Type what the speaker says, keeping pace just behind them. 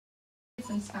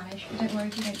some Spanish, but don't worry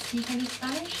if you don't speak any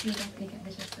Spanish, you'll definitely get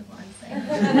the gist of what I'm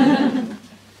saying.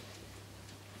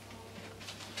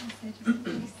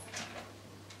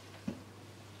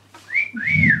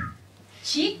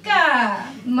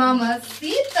 Chica,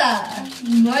 mamacita,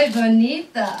 muy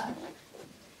bonita.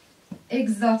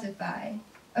 Exotify,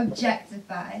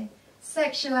 objectify,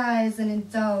 sexualize and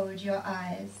indulge your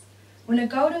eyes. When a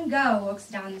golden girl walks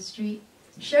down the street,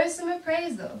 show some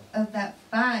appraisal of that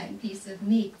fine piece of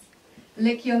meat.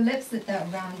 Lick your lips at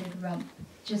that rounded rump.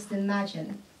 Just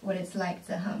imagine what it's like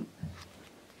to hump.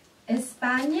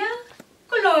 España,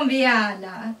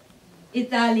 Colombiana,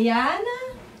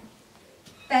 Italiana.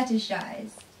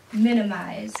 Fetishize,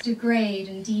 minimize, degrade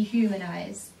and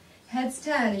dehumanize. Heads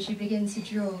turn as you begin to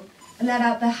drool and let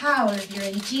out the howl of your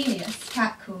ingenious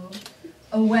catcall.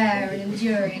 Aware and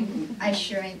enduring, I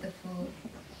sure ain't the fool.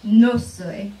 No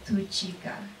soy tu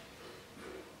chica.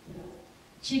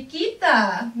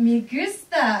 Chiquita, me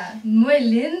gusta, muy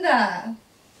linda.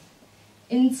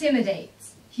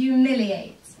 Intimidate,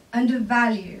 humiliate,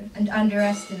 undervalue and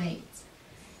underestimate.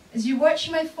 As you watch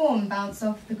my form bounce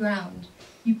off the ground,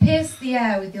 you pierce the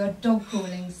air with your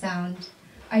dog-calling sound.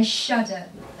 I shudder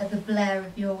at the blare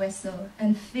of your whistle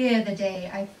and fear the day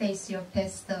I face your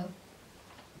pistol.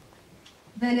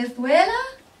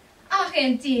 Venezuela,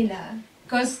 Argentina,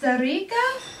 Costa Rica?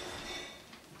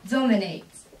 Dominate,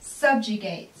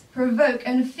 subjugate, provoke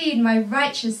and feed my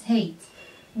righteous hate.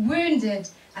 Wounded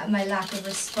at my lack of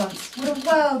response. What a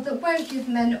world that won't give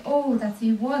men all that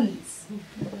he wants.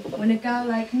 When a girl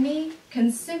like me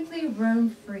can simply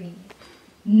roam free.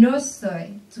 No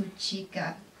soy tu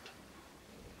chica.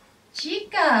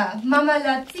 Chica, mama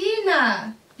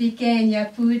latina,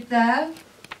 pequeña puta.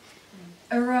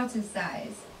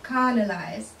 Eroticize,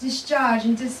 carnalize, discharge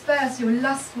and disperse your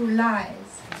lustful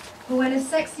lies. But when a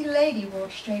sexy lady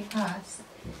walks straight past,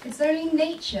 it's only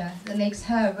nature that makes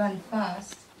her run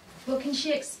fast. What can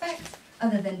she expect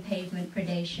other than pavement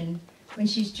predation when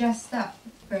she's dressed up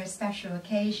for a special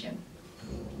occasion?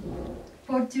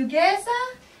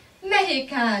 Portuguesa,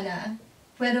 Mexicana,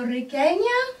 Puerto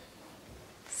Riqueña?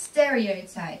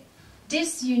 Stereotype,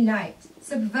 disunite,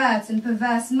 subvert and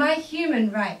perverse my human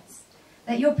rights.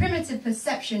 Let your primitive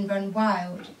perception run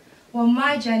wild, while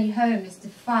my journey home is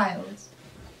defiled.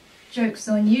 Joke's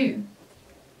on you,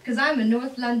 'cause I'm a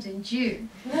North London Jew.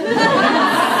 And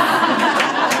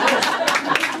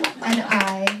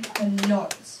I am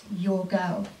not your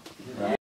girl.